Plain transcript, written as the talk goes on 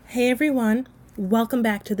Hey everyone, welcome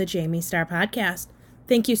back to the Jamie Star Podcast.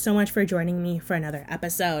 Thank you so much for joining me for another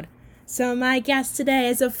episode. So my guest today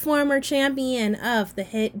is a former champion of the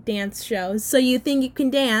hit dance show So You Think You Can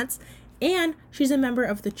Dance, and she's a member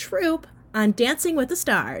of the troupe on Dancing with the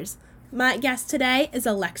Stars. My guest today is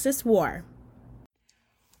Alexis Warr.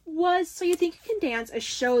 Was So You Think You Can Dance a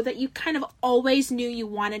show that you kind of always knew you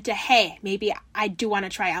wanted to, hey, maybe I do want to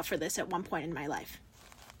try out for this at one point in my life?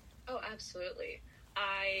 Oh, absolutely.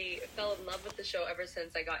 I fell in love with the show ever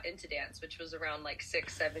since I got into dance, which was around like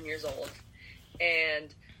 6-7 years old.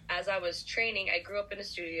 And as I was training, I grew up in a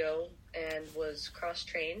studio and was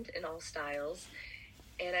cross-trained in all styles.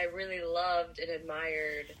 And I really loved and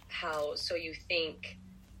admired how So You Think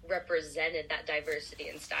represented that diversity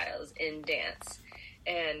in styles in dance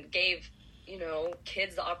and gave,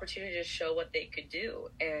 kids the opportunity to show what they could do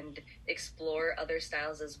and explore other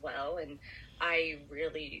styles as well. And I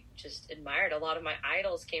really just admired. A lot of my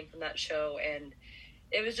idols came from that show, and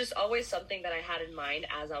it was just always something that I had in mind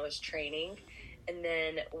as I was training. And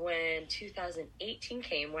then when 2018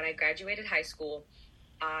 came, when I graduated high school,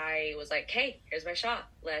 I was like, hey, here's my shot.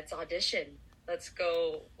 Let's audition. Let's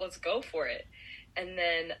go for it. And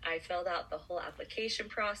then I filled out the whole application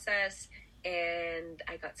process, and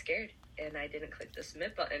I got scared, and I didn't click the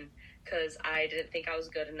submit button because I didn't think I was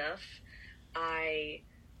good enough. I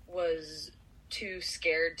was too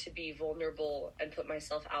scared to be vulnerable and put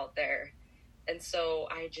myself out there. And so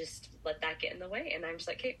I just let that get in the way. And I'm just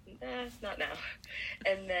like, hey, not now.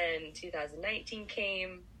 And then 2019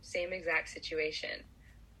 came, same exact situation.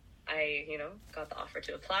 I, got the offer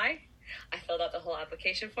to apply. I filled out the whole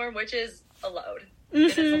application form, which is a load. Mm-hmm.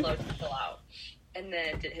 It is a load to fill out. And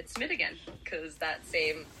then didn't hit submit again because that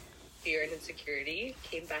same fear and insecurity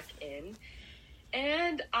came back in.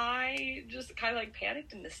 And I just kind of like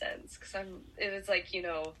panicked in the sense because it was like,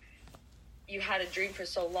 you had a dream for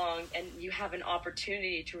so long and you have an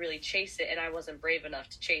opportunity to really chase it. And I wasn't brave enough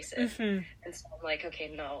to chase it. Mm-hmm. And so I'm like,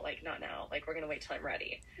 okay, no, like not now. Like we're going to wait till I'm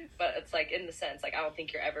ready. But it's like in the sense, like, I don't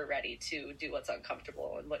think you're ever ready to do what's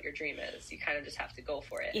uncomfortable and what your dream is. You kind of just have to go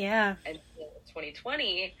for it. Yeah. And in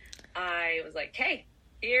 2020, I was like, hey,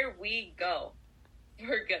 here we go.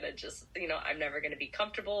 We're going to just, I'm never going to be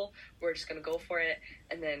comfortable. We're just going to go for it.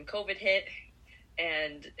 And then COVID hit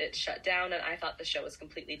and it shut down and I thought the show was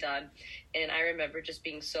completely done. And I remember just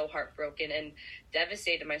being so heartbroken and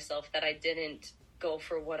devastated myself that I didn't go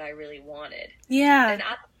for what I really wanted. Yeah. And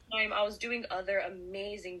at the time I was doing other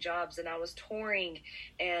amazing jobs and I was touring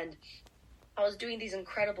and I was doing these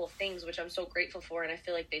incredible things, which I'm so grateful for. And I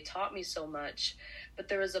feel like they taught me so much. But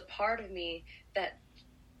there was a part of me that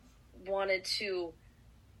wanted to,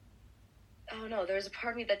 there was a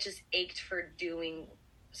part of me that just ached for doing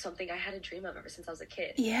something I had a dream of ever since I was a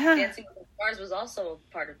kid. Yeah. Dancing with the Stars was also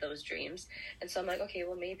part of those dreams. And so I'm like, okay,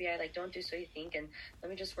 well, maybe I don't do So You Think, and let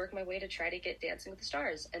me just work my way to try to get Dancing with the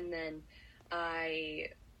Stars. And then I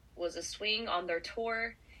was a swing on their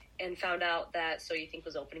tour and found out that So You Think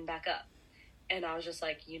was opening back up. And I was just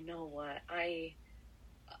like, you know what? I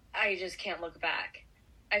just can't look back.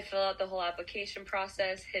 I fill out the whole application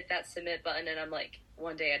process, hit that submit button, and I'm like,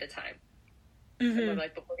 one day at a time. Mm-hmm. And I'm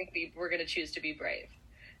like, but we're gonna choose to be brave.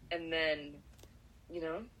 And then,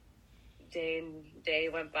 day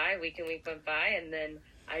went by, week and week went by, and then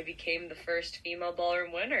I became the first female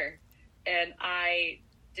ballroom winner. And I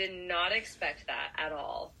did not expect that at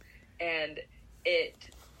all. And it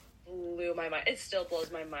blew my mind. It still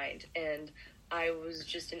blows my mind. And I was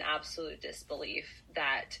just in absolute disbelief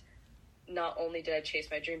that not only did I chase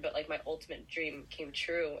my dream, but like my ultimate dream came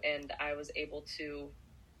true, and I was able to,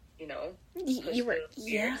 push those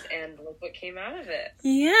fears, and look what came out of it.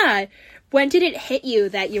 Yeah. When did it hit you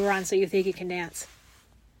that you were on So You Think You Can Dance?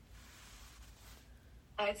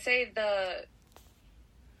 I'd say the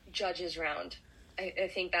judges round.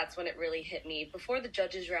 I think that's when it really hit me. Before the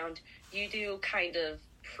judges round, you do kind of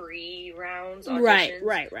pre-rounds auditions.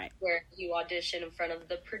 Right. Where you audition in front of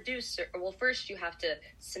the producer. Well, first you have to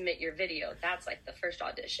submit your video. That's like the first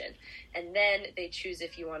audition. And then they choose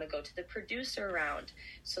if you want to go to the producer round.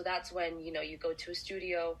 So that's when, you go to a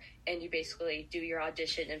studio and you basically do your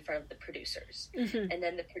audition in front of the producers. Mm-hmm. And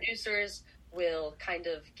then the producers will kind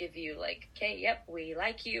of give you like, okay, yep, we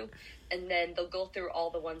like you. And then they'll go through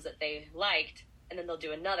all the ones that they liked, and then they'll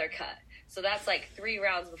do another cut. So that's like 3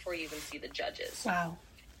 rounds before you even see the judges. Wow.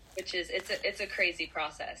 Which is, it's a crazy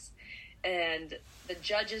process. And the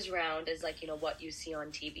judges round is like, what you see on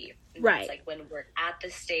TV. And right. It's like when we're at the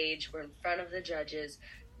stage, we're in front of the judges,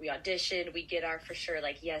 we audition, we get our for sure,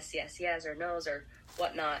 like, yes, or no's or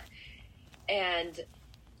whatnot. And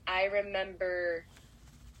I remember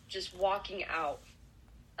just walking out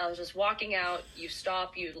I was just walking out, you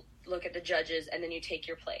stop, you look at the judges, and then you take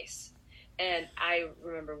your place. And I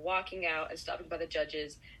remember walking out and stopping by the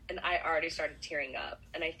judges, and I already started tearing up.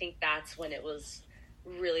 And I think that's when it was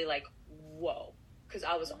really like, whoa. Because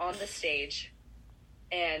I was on the stage,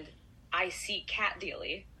 and I see Cat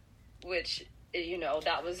Dealey, which, you know,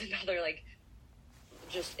 that was another, like,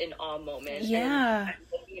 just an awe moment. Yeah. And I'm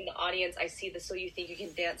looking in the audience, I see the So You Think You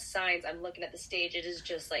Can Dance signs. I'm looking at the stage. It is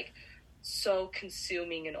just, like, so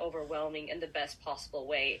consuming and overwhelming in the best possible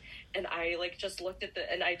way. And I, like, just looked at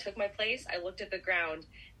and I took my place. I looked at the ground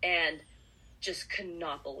and just could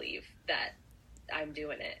not believe that I'm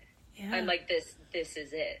doing it. Yeah. I'm like, this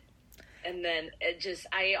is it. And then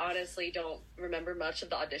I honestly don't remember much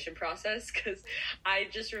of the audition process because I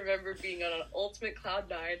just remember being on an ultimate cloud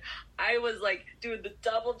nine. I was like doing the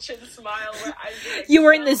double chin smile where I was like, you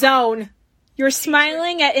were in the zone. You were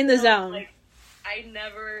smiling in the zone. Like,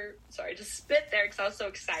 I just spit there because I was so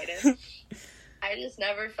excited. I just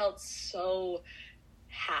never felt so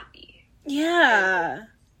happy. Yeah.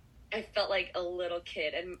 I felt like a little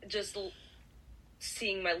kid, and just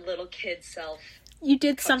seeing my little kid self. You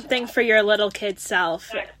did something for your little kid self.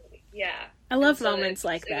 Exactly. Yeah. I love moments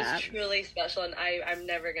like that. It was truly special, and I'm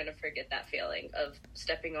never going to forget that feeling of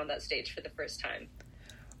stepping on that stage for the first time.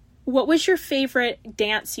 What was your favorite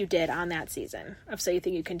dance you did on that season of So You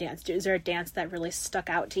Think You Can Dance? Is there a dance that really stuck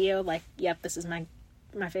out to you? Like, yep, this is my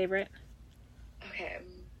favorite? Okay.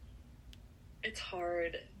 It's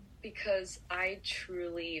hard because I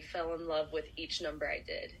truly fell in love with each number I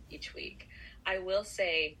did each week. I will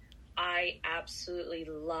say I absolutely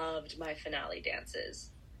loved my finale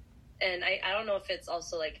dances. And I don't know if it's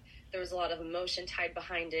also like there was a lot of emotion tied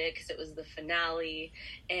behind it because it was the finale,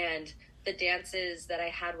 and the dances that I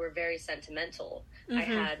had were very sentimental. Mm-hmm. I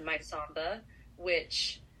had my samba,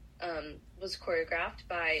 which was choreographed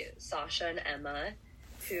by Sasha and Emma,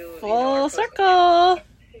 who full circle.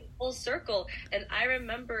 And I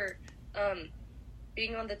remember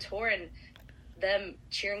being on the tour and them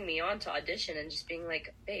cheering me on to audition and just being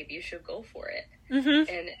like, babe, you should go for it. Mm-hmm.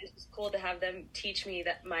 And it was cool to have them teach me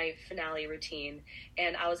that my finale routine.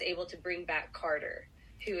 And I was able to bring back Carter,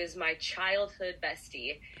 who is my childhood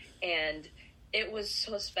bestie. And it was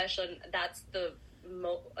so special. And that's the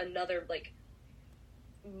another, like,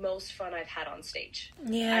 most fun I've had on stage.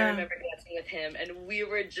 Yeah. I remember dancing with him, and we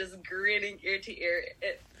were just grinning ear to ear.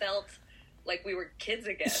 It felt like we were kids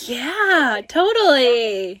again. Yeah,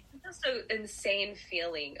 totally. Just an insane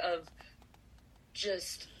feeling of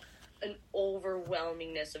just an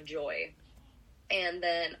overwhelmingness of joy. And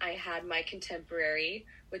then I had my contemporary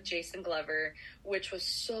with Jason Glover, which was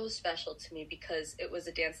so special to me because it was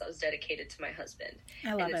a dance that was dedicated to my husband.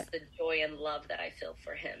 I love and it's the joy and love that I feel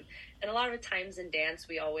for him. And a lot of times in dance,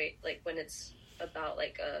 we always, like, when it's about,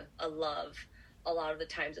 like, a love, a lot of the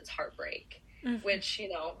times it's heartbreak. Mm-hmm. Which, you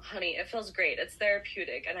know, honey, it feels great. It's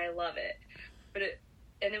therapeutic, and I love it. But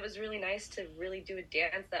it was really nice to really do a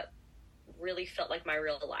dance that really felt like my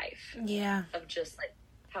real life. Yeah. Of just, like,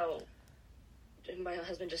 how my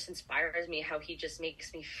husband just inspires me, how he just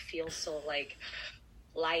makes me feel so, like,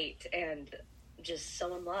 light and just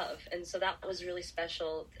so in love. And so that was really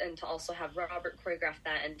special. And to also have Robert choreograph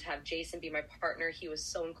that and to have Jason be my partner, he was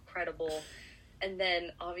so incredible. And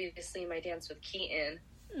then, obviously, my dance with Keaton,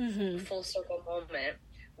 mm-hmm. full circle moment,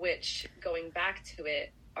 which, going back to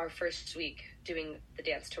it, our first week doing the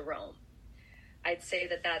dance to Rome, I'd say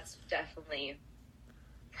that that's definitely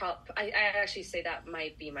I actually say that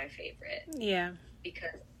might be my favorite. Yeah.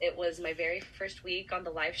 Because it was my very first week on the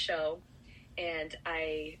live show, and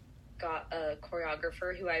I got a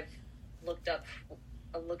choreographer who I've looked up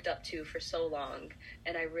to for so long,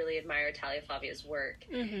 and I really admire Talia Favia's work.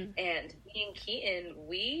 Mm-hmm. And me and Keaton,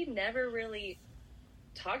 we never really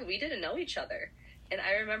talked. We didn't know each other. And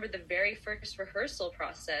I remember the very first rehearsal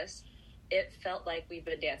process, it felt like we've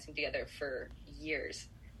been dancing together for years,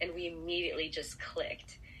 and we immediately just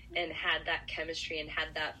clicked and had that chemistry and had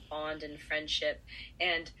that bond and friendship.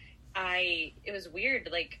 And it was weird,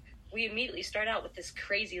 like, we immediately start out with this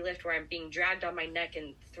crazy lift where I'm being dragged on my neck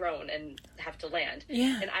and thrown and have to land.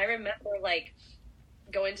 Yeah. And I remember, like,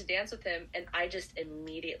 going to dance with him, and I just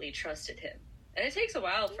immediately trusted him. And it takes a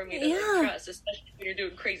while for me to like, trust, especially when you're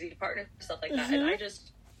doing crazy partner stuff like that. Mm-hmm. And I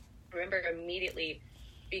just remember immediately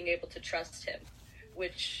being able to trust him,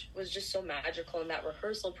 which was just so magical. And that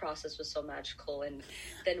rehearsal process was so magical. And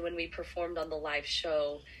then when we performed on the live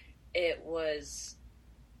show, it was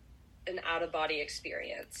an out-of-body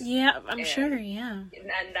experience. Yeah, I'm sure, yeah.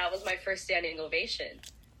 And that was my first standing ovation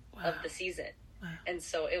of the season. Wow. And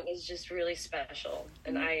so it was just really special.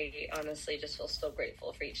 And I honestly just feel so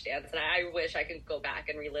grateful for each dance. And I wish I could go back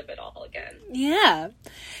and relive it all again. Yeah.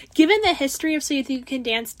 Given the history of So You Think You Can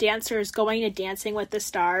Dance dancers going to Dancing with the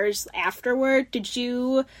Stars afterward, did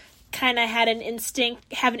you kind of have an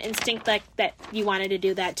instinct like that you wanted to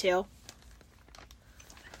do that too?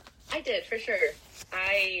 I did, for sure.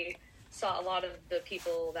 I saw a lot of the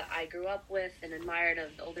people that I grew up with and admired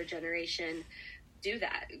of the older generation do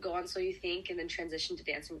that, go on So You Think, and then transition to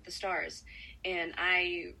Dancing with the Stars. And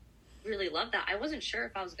I really loved that. I wasn't sure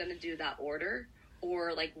if I was going to do that order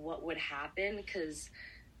or like what would happen, because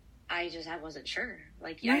I wasn't sure.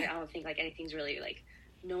 Like, I don't think like anything's really like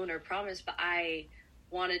known or promised, but I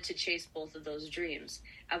wanted to chase both of those dreams.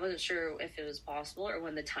 I wasn't sure if it was possible or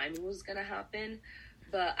when the timing was going to happen,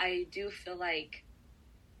 but I do feel like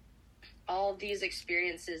all these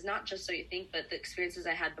experiences, not just So You Think, but the experiences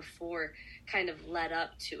I had before kind of led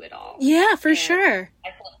up to it all. Yeah, for sure.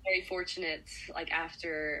 I felt very fortunate, like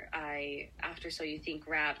after So You Think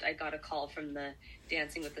wrapped, I got a call from the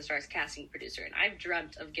Dancing with the Stars casting producer, and I've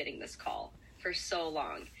dreamt of getting this call for so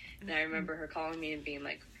long. And I remember her calling me and being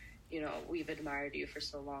like, we've admired you for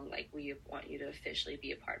so long, like we want you to officially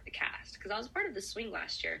be a part of the cast. Because I was part of the swing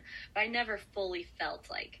last year, but I never fully felt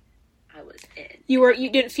like I was in. You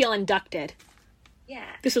didn't feel inducted. Yeah.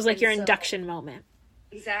 This was like your induction moment.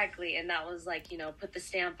 Exactly. And that was like, put the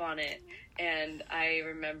stamp on it. And I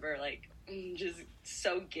remember like just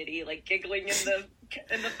so giddy, like giggling in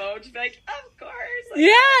the phone, just be like, of course. Like,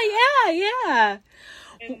 yeah.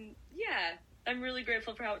 And yeah, I'm really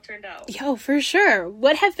grateful for how it turned out. Yo, for sure.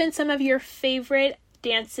 What have been some of your favorite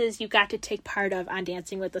dances you got to take part of on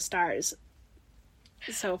Dancing with the Stars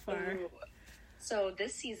so far? Ooh. So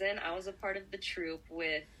this season, I was a part of the troupe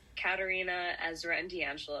with Katarina, Ezra, and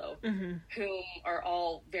D'Angelo, whom are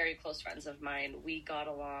all very close friends of mine. We got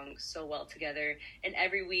along so well together, and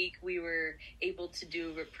every week we were able to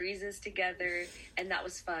do reprises together, and that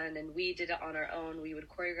was fun, and we did it on our own. We would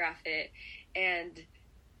choreograph it, and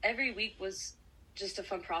every week was just a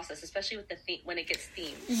fun process, especially with when it gets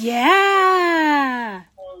themed. Yeah!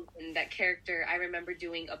 And that character, I remember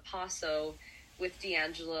doing a paso with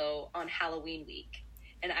D'Angelo on Halloween week.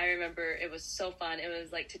 And I remember it was so fun. It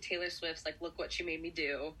was like to Taylor Swift's like Look What She Made Me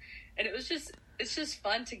Do. And it's just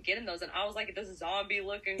fun to get in those. And I was like this zombie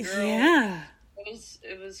looking girl. Yeah.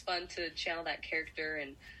 It was fun to channel that character.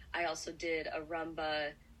 And I also did a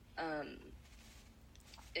rumba.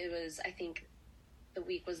 It was, I think the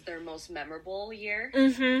week was their most memorable year.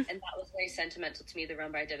 And that was very sentimental to me, the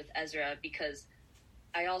rumba I did with Ezra, because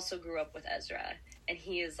I also grew up with Ezra, and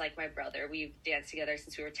he is like my brother. We've danced together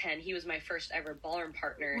since we were 10. He was my first ever ballroom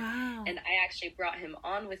partner. Wow. And I actually brought him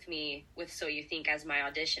on with me with So You Think as my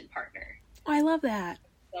audition partner. Oh, I love that.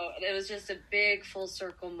 So it was just a big full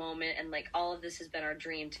circle moment, and like all of this has been our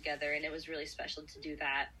dream together, and it was really special to do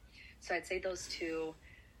that. So I'd say those two.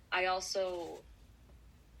 I also,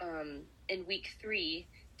 in week 3,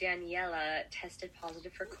 Daniela tested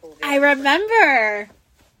positive for COVID. I remember.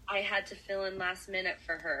 I had to fill in last minute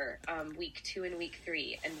for her week 2 and week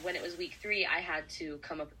 3. And when it was week 3, I had to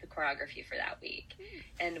come up with the choreography for that week.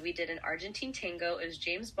 And we did an Argentine tango. It was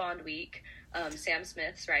James Bond week. Sam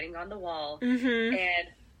Smith's Writing on the Wall. And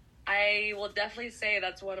I will definitely say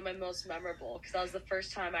that's one of my most memorable, because that was the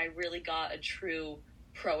first time I really got a true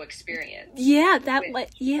pro experience. Yeah,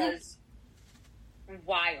 was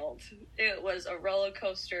wild. It was a roller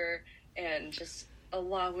coaster, and just a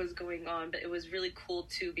lot was going on, but it was really cool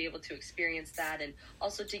to be able to experience that, and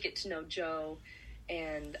also to get to know Joe,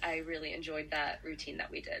 and I really enjoyed that routine that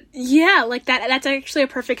we did. Yeah, like that's actually a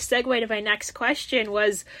perfect segue to my next question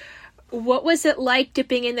was, what was it like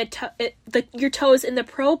dipping in your toes in the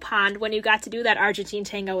pro pond when you got to do that Argentine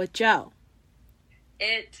tango with Joe?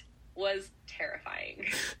 It was terrifying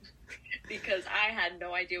because I had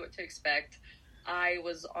no idea what to expect. I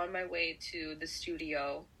was on my way to the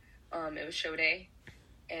studio. It was show day,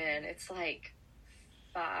 and it's like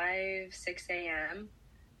 5-6 a.m.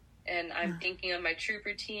 and I'm thinking of my troop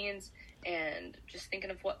routines and just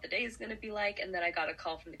thinking of what the day is going to be like. And then I got a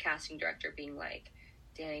call from the casting director being like,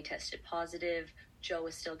 Danny tested positive. Joe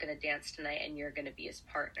is still going to dance tonight, and you're going to be his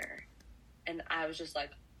partner. And I was just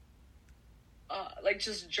like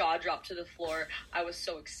just jaw dropped to the floor. I was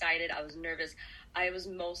so excited. I was nervous. I was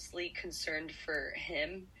mostly concerned for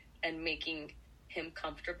him and making him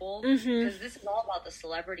comfortable, because this is all about the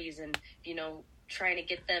celebrities and, trying to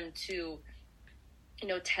get them to,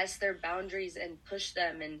 test their boundaries and push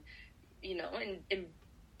them and, and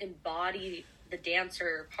embody the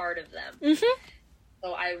dancer part of them.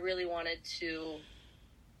 So I really wanted to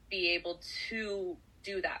be able to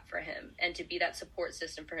do that for him and to be that support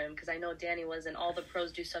system for him, because I know Danny was, and all the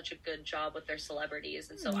pros do such a good job with their celebrities,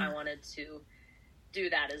 and so I wanted to do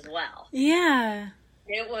that as well. Yeah.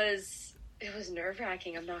 It was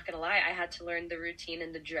nerve-wracking, I'm not gonna lie. I had to learn the routine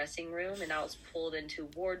in the dressing room, and I was pulled into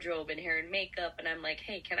wardrobe and hair and makeup, and I'm like,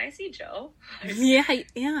 hey, can I see Joe? Yeah.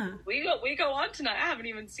 We go on tonight. I haven't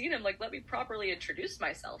even seen him. Like, let me properly introduce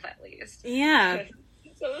myself at least. Yeah.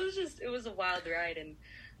 So it was a wild ride, and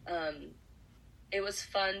it was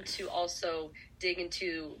fun to also dig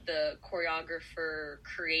into the choreographer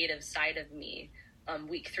creative side of me.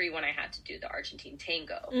 Week 3, when I had to do the Argentine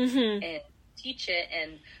tango and teach it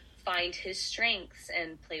and find his strengths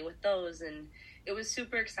and play with those, and it was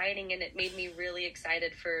super exciting, and it made me really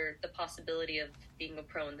excited for the possibility of being a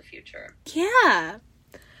pro in the future. Yeah.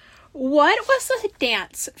 What was the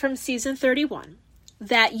dance from season 31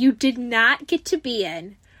 that you did not get to be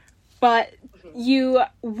in, but you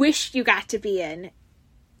wish you got to be in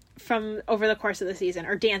from over the course of the season,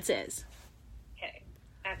 or dances? Okay,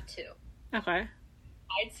 I have 2. Okay.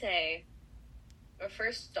 I'd say,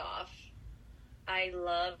 first off, I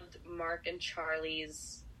loved Mark and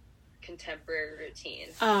Charlie's contemporary routine.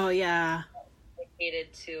 Oh, yeah.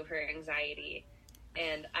 Related to her anxiety.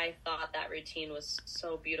 And I thought that routine was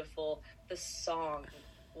so beautiful. The song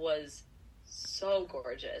was so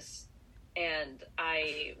gorgeous. And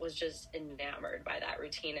I was just enamored by that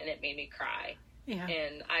routine, and it made me cry. Yeah.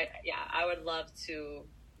 And I would love to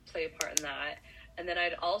play a part in that. And then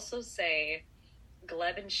I'd also say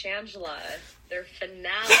Gleb and Shangela, their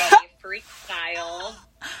finale freestyle.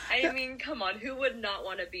 I mean, come on, who would not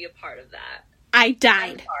want to be a part of that? I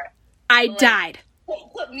died. I died.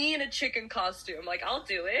 Put me in a chicken costume. Like, I'll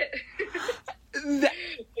do it. But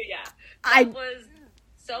yeah, that was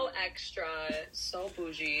so extra, so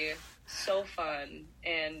bougie, so fun,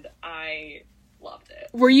 and I loved it.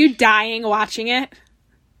 Were you dying watching it?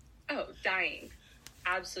 Oh, dying.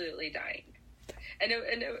 Absolutely dying.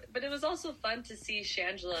 But it was also fun to see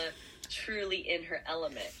Shangela truly in her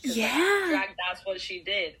element. Yeah. Drag, that's what she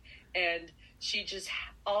did. And she just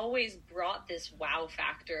always brought this wow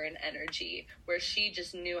factor and energy where she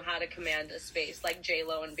just knew how to command a space, like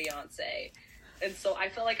J-Lo and Beyonce. And so I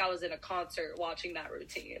felt like I was in a concert watching that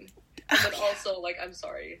routine. And then also, like, I'm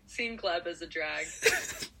sorry, seeing Gleb as a drag.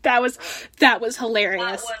 that was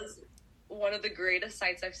hilarious. That was one of the greatest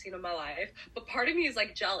sights I've seen in my life. But part of me is,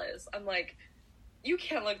 like, jealous. I'm like, you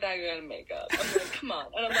can't look that good in makeup. I'm like, come on.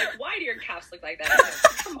 And I'm like, why do your calves look like that?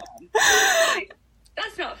 Like, come on. Like,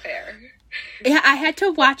 that's not fair. Yeah, I had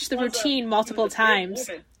to watch the routine multiple times.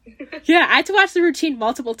 Yeah, I had to watch the routine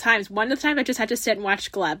multiple times. One of the times I just had to sit and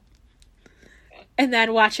watch Gleb. Yeah. And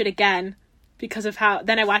then watch it again because of how...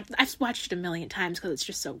 Then I've watched it a million times because it's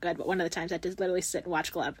just so good. But one of the times I had to literally sit and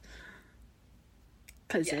watch Gleb.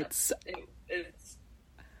 Because it's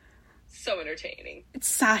so entertaining. It's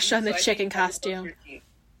Sasha in the chicken costume.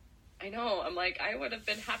 I know. I'm like, I would have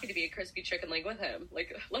been happy to be a crispy chicken leg with him.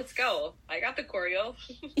 Like, let's go. I got the choreo.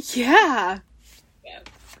 Yeah. Yeah.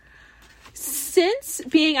 Since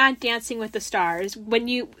being on Dancing with the Stars, when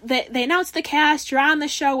they announced the cast, you're on the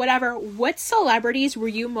show, whatever, what celebrities were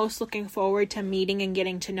you most looking forward to meeting and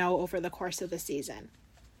getting to know over the course of the season?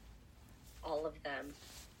 All of them.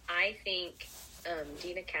 I think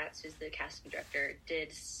Dina Katz, who's the casting director,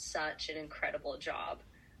 did such an incredible job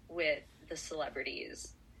with the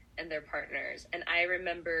celebrities and their partners. And I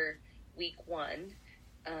remember week 1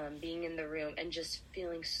 being in the room and just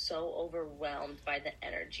feeling so overwhelmed by the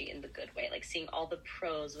energy in the good way. Like, seeing all the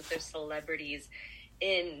pros with their celebrities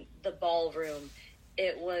in the ballroom.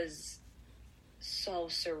 It was so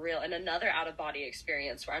surreal. And another out-of-body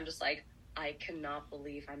experience where I'm just like, I cannot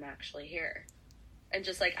believe I'm actually here. And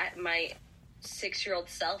just like, my 6-year-old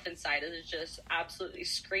self inside is just absolutely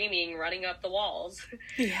screaming, running up the walls.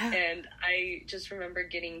 Yeah. And I just remember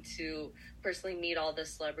getting to personally meet all the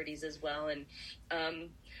celebrities as well. And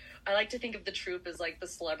I like to think of the troupe as like the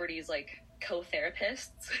celebrities, like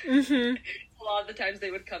co-therapists. Mm-hmm. A lot of the times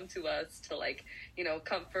they would come to us to, like, you know,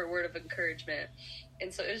 comfort, word of encouragement.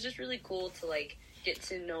 And so it was just really cool to, like, get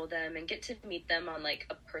to know them and get to meet them on, like,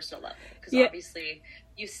 a personal level. Because obviously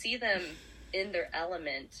you see them in their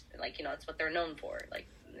element, like, you know, it's what they're known for, like,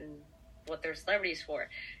 what they're celebrities for.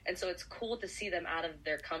 And so it's cool to see them out of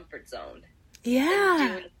their comfort zone.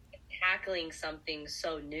 Yeah. And tackling something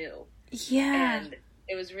so new. Yeah. And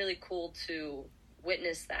it was really cool to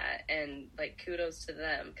witness that, and, like, kudos to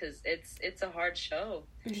them, because it's a hard show.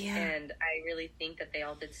 Yeah. And I really think that they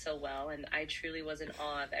all did so well, and I truly was in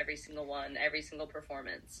awe of every single one, every single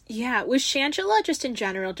performance. Yeah. Was Shangela just in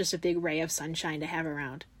general just a big ray of sunshine to have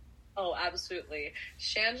around? Oh, absolutely.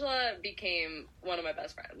 Shangela became one of my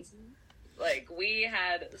best friends. Like, we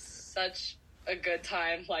had such a good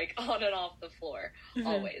time, like, on and off the floor,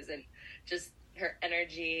 always. And just her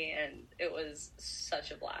energy, and it was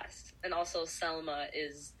such a blast. And also, Selma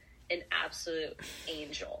is an absolute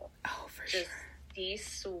angel. Oh, for just sure. The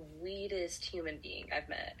sweetest human being I've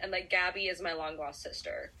met. And, like, Gabby is my long-lost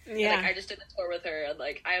sister. Yeah. And, like, I just did a tour with her, and,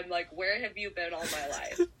 like, I'm like, where have you been all my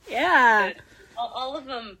life? Yeah. And all of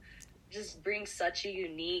them just bring such a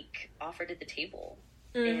unique offer to the table.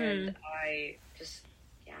 And I just,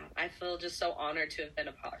 I feel just so honored to have been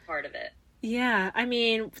a part of it. Yeah, I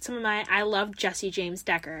mean, I love Jessie James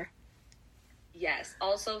Decker. Yes,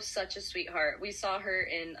 also such a sweetheart. We saw her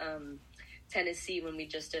in Tennessee when we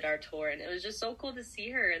just did our tour, and it was just so cool to see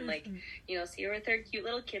her and, like, you know, see her with her cute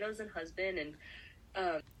little kiddos and husband. And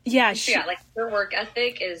like, her work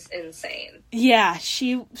ethic is insane. Yeah,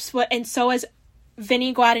 and so is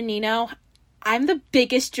Vinny Guadagnino. I'm the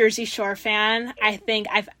biggest Jersey Shore fan I think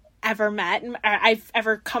I've ever met, or I've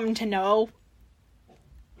ever come to know.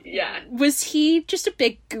 Yeah. Was he just a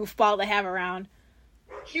big goofball to have around?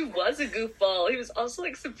 He was a goofball. He was also,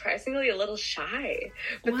 like, surprisingly a little shy.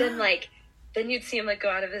 But then you'd see him, like, go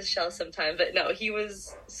out of his shell sometime. But no, he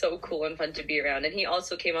was so cool and fun to be around. And he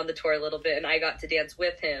also came on the tour a little bit, and I got to dance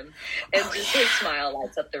with him. And his smile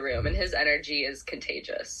lights up the room, and his energy is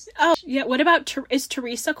contagious. Oh, yeah. What about, is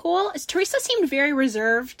Teresa cool? Teresa seemed very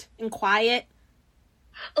reserved and quiet.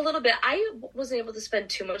 A little bit. I wasn't able to spend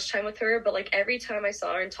too much time with her, but, like, every time I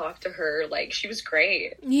saw her and talked to her, like, she was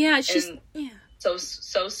great. Yeah, she's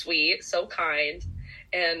so sweet, so kind.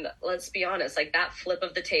 And let's be honest, like, that flip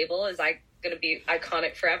of the table is, like, gonna be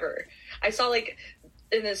iconic forever. I saw, like,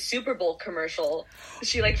 in the Super Bowl commercial,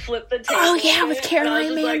 she, like, flipped the table. Oh yeah, with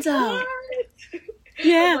Caroline Manzo. Like,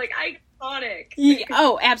 yeah, like, iconic. Yeah,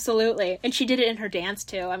 oh, absolutely. And she did it in her dance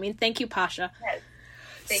too. I mean, thank you, Pasha. Yes.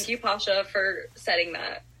 Thank you, Pasha, for setting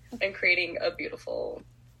that and creating a beautiful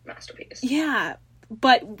masterpiece. Yeah,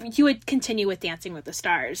 but you would continue with Dancing with the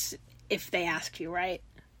Stars if they asked you, right?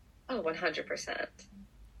 Oh, 100%.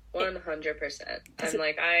 100%.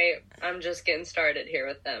 I'm just getting started here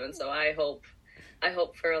with them, and so I hope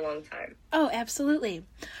for a long time. Oh, absolutely.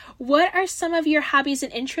 What are some of your hobbies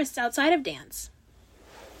and interests outside of dance?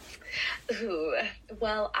 Ooh,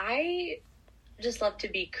 well, I just love to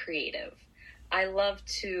be creative. I love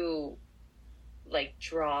to, like,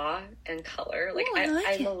 draw and color. Like,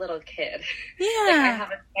 I'm a little kid. Yeah. Like, I have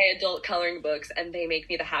my adult coloring books, and they make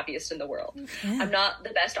me the happiest in the world. Yeah. I'm not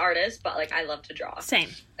the best artist, but, like, I love to draw. Same.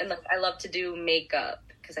 And, like, I love to do makeup,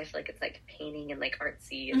 because I feel like it's, like, painting and, like,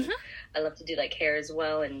 artsy. And I love to do, like, hair as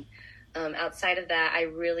well. And outside of that, I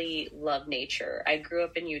really love nature. I grew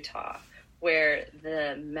up in Utah, where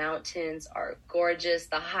the mountains are gorgeous,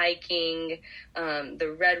 the hiking,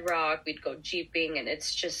 the Red Rock, we'd go jeeping, and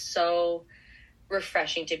it's just so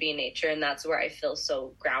refreshing to be in nature, and that's where I feel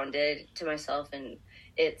so grounded to myself, and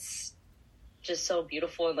it's just so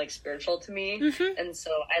beautiful and, like, spiritual to me. And so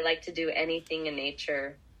I like to do anything in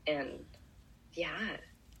nature, and I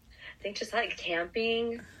think just, like,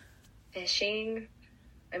 camping, fishing.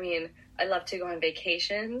 I mean, I love to go on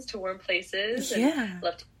vacations to warm places. Yeah. And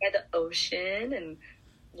love to be by the ocean and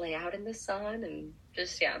lay out in the sun and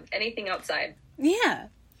just, anything outside. Yeah.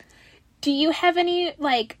 Do you have any,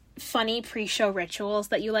 like, funny pre-show rituals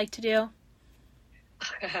that you like to do?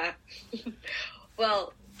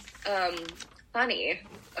 Well, funny.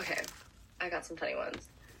 Okay. I got some funny ones.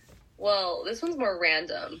 Well, this one's more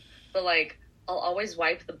random, but, like, I'll always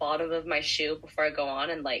wipe the bottom of my shoe before I go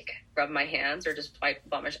on and, like, rub my hands or just wipe the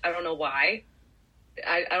bottom of my shoe. I don't know why.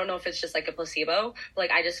 I don't know if it's just, like, a placebo. But,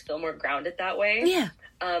 like, I just feel more grounded that way. Yeah.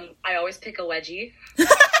 I always pick a wedgie.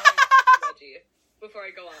 Before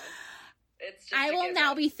I go on. It's just I will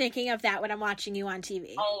now be thinking of that when I'm watching you on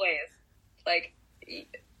TV. Always. Like,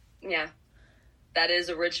 yeah. That is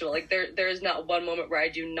a ritual. Like, there is not one moment where I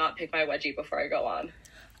do not pick my wedgie before I go on. It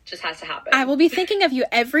just has to happen. I will be thinking of you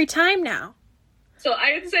every time now. So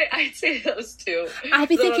I'd say those two. I'll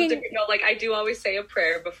be thinking, like, I do always say a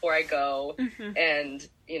prayer before I go, and,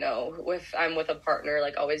 you know, if I'm with a partner,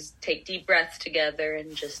 like, always take deep breaths together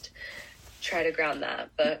and just try to ground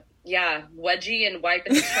that. But yeah, wedgie and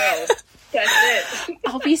wiping the toe. That's it.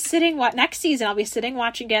 I'll be sitting next season. I'll be sitting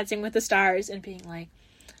watching Dancing with the Stars and being like,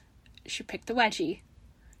 she picked the wedgie.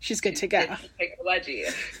 She's good to go. Pick the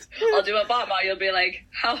wedgie. I'll do a bomb. You'll be like,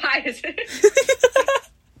 how high is it?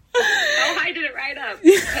 How high did it ride up?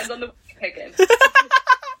 Depends on the picking.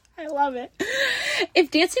 I love it.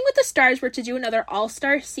 If Dancing with the Stars were to do another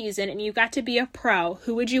all-star season and you got to be a pro,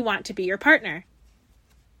 who would you want to be your partner?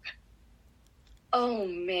 Oh,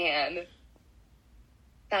 man.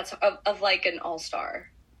 That's of like an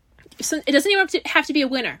all-star. So it doesn't even have to be a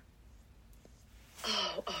winner.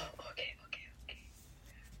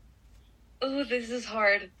 Oh, this is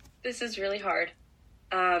hard. This is really hard.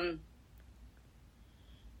 Oh,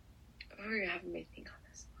 you're having me think on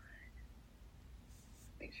this one.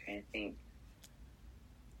 I'm trying to think.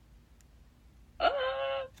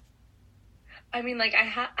 I mean, like,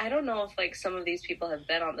 I don't know if, like, some of these people have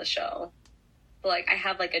been on the show, but, like, I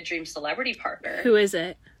have, like, a dream celebrity partner. Who is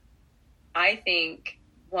it? I think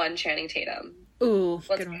Channing Tatum. Ooh,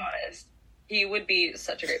 Let's be honest. He would be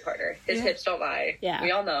such a great partner. His hips don't lie. Yeah.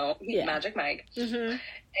 We all know. He's Magic Mike. Mm-hmm.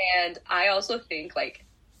 And I also think, like,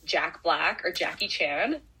 Jack Black or Jackie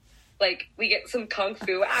Chan, like, we get some kung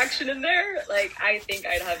fu action in there. Like, I think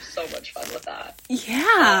I'd have so much fun with that.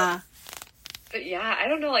 Yeah. But yeah, I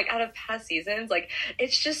don't know, like, out of past seasons, like,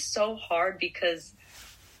 it's just so hard because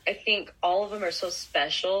I think all of them are so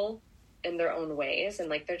special in their own ways, and,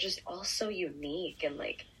 like, they're just all so unique, and,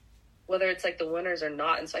 like, whether it's, like, the winners or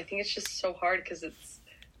not, and so I think it's just so hard because it's,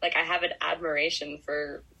 like, I have an admiration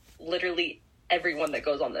for literally everyone that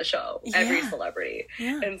goes on the show, every celebrity,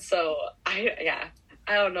 and so, I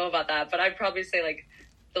don't know about that, but I'd probably say, like,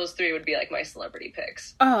 those three would be, like, my celebrity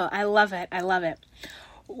picks. Oh, I love it.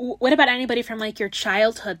 What about anybody from, like, your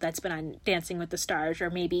childhood that's been on Dancing with the Stars, or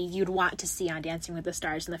maybe you'd want to see on Dancing with the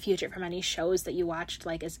Stars in the future from any shows that you watched,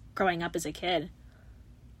 like, as growing up as a kid?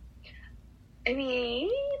 I mean,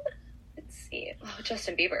 let's see. Oh,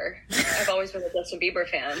 Justin Bieber. I've always been a Justin Bieber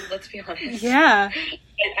fan, let's be honest. Yeah.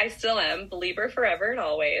 And I still am. Belieber forever and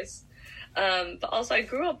always. But also, I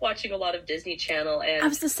grew up watching a lot of Disney Channel, and I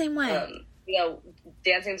was the same way. You know,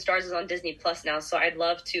 Dancing with the Stars is on Disney Plus now, so I'd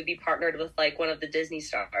love to be partnered with, like, one of the Disney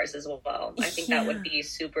stars as well. I think that would be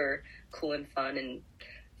super cool and fun and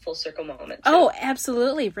full circle moment, too. Oh,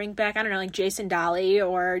 absolutely. Bring back, I don't know, like Jason Dolly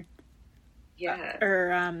or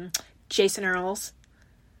Jason Earls.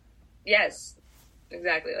 Yes,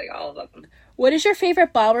 exactly, like all of them. What is your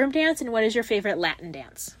favorite ballroom dance, and what is your favorite Latin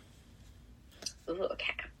dance? Ooh,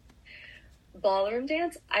 okay. Ballroom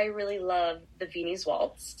dance, I really love the Viennese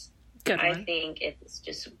Waltz. Good one. I think it's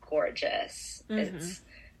just gorgeous. Mm-hmm. It's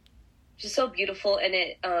just so beautiful, and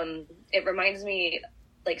it reminds me,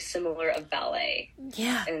 like, similar of ballet.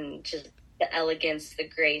 Yeah. And just the elegance, the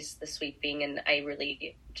grace, the sweeping, and I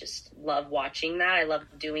really just love watching that. I love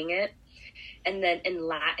doing it. And then in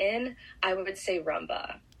Latin, I would say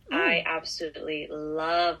rumba. I absolutely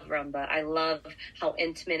love rumba. I love how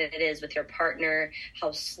intimate it is with your partner,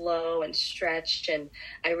 how slow and stretched, and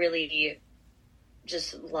I really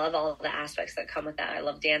just love all of the aspects that come with that. I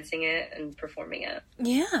love dancing it and performing it.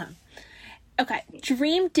 Yeah. Okay.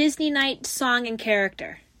 Dream Disney night song and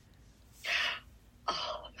character.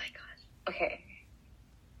 Oh my gosh. Okay.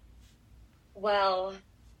 Well,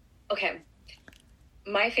 okay.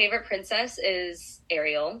 My favorite princess is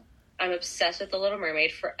Ariel. I'm obsessed with The Little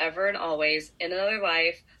Mermaid forever and always. In another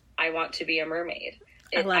life, I want to be a mermaid.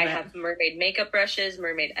 I have mermaid makeup brushes,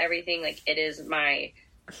 mermaid everything. Like, it is my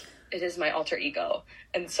alter ego.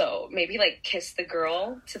 And so maybe, like, Kiss the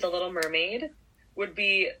Girl to The Little Mermaid would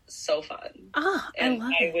be so fun. Oh, and I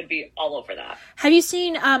love it. Would be all over that. Have you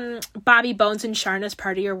seen Bobby Bones and Sharna's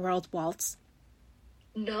Part of Your World Waltz?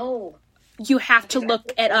 No. You have to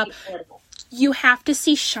look it up. You have to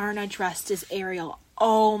see Sharna dressed as Ariel.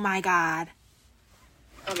 Oh my god.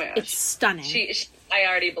 Oh my gosh. It's stunning. I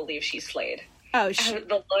already believe she slayed. Oh,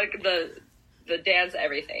 the look, the dance,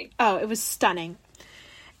 everything. Oh, it was stunning.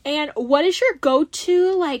 And what is your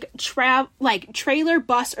go-to, like, trailer,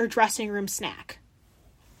 bus, or dressing room snack?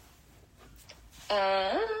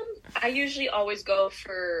 I usually always go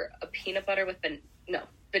for a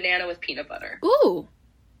banana with peanut butter. Ooh.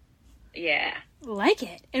 Yeah. Like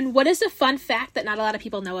it. And what is a fun fact that not a lot of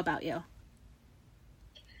people know about you?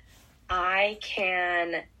 I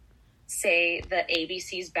can say the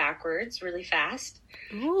ABCs backwards really fast.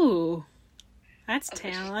 Ooh. That's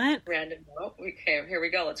talent. Random note. Okay, here we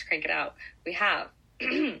go. Let's crank it out. We have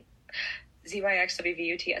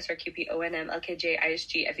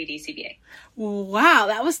ZYXWVUTSRQPONMLKJISGFEDCBA. Wow,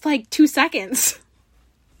 that was like 2 seconds.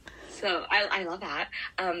 So I love that.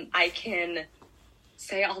 I can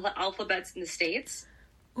say all the alphabets in the States.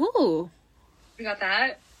 Ooh. We got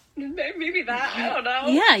that. Maybe that. I don't know.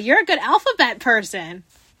 Yeah, you're a good alphabet person.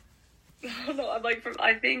 I don't know. I'm like,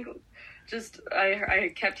 I think just,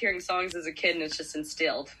 I kept hearing songs as a kid and it's just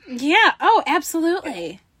instilled. Yeah. Oh,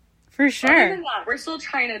 absolutely. For sure. Other than that, we're still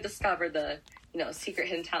trying to discover the, secret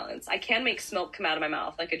hidden talents. I can make smoke come out of my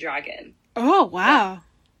mouth like a dragon. Oh, wow.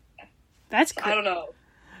 Yeah. That's cool. I don't know.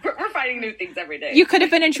 We're finding new things every day. You could have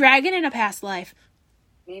been a dragon in a past life.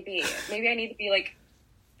 Maybe I need to be like,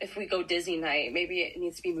 if we go Disney night, maybe it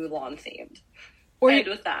needs to be Mulan themed. Or end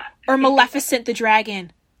with that. Or Maleficent the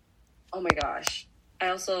dragon. Oh my gosh. I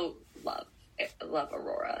also love I love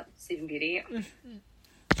Aurora, Sleeping Beauty.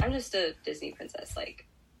 I'm just a Disney princess, like,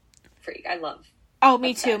 freak. I love. Oh,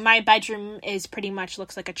 me too. My bedroom is pretty much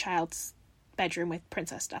looks like a child's bedroom with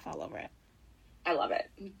princess stuff all over it. I love it.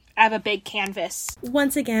 I have a big canvas.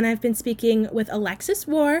 Once again, I've been speaking with Alexis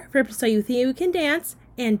Warr for So You Think You Can Dance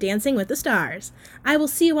and Dancing with the Stars. I will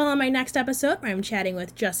see you all on my next episode where I'm chatting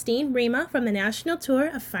with Justine Rima from the national tour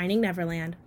of Finding Neverland.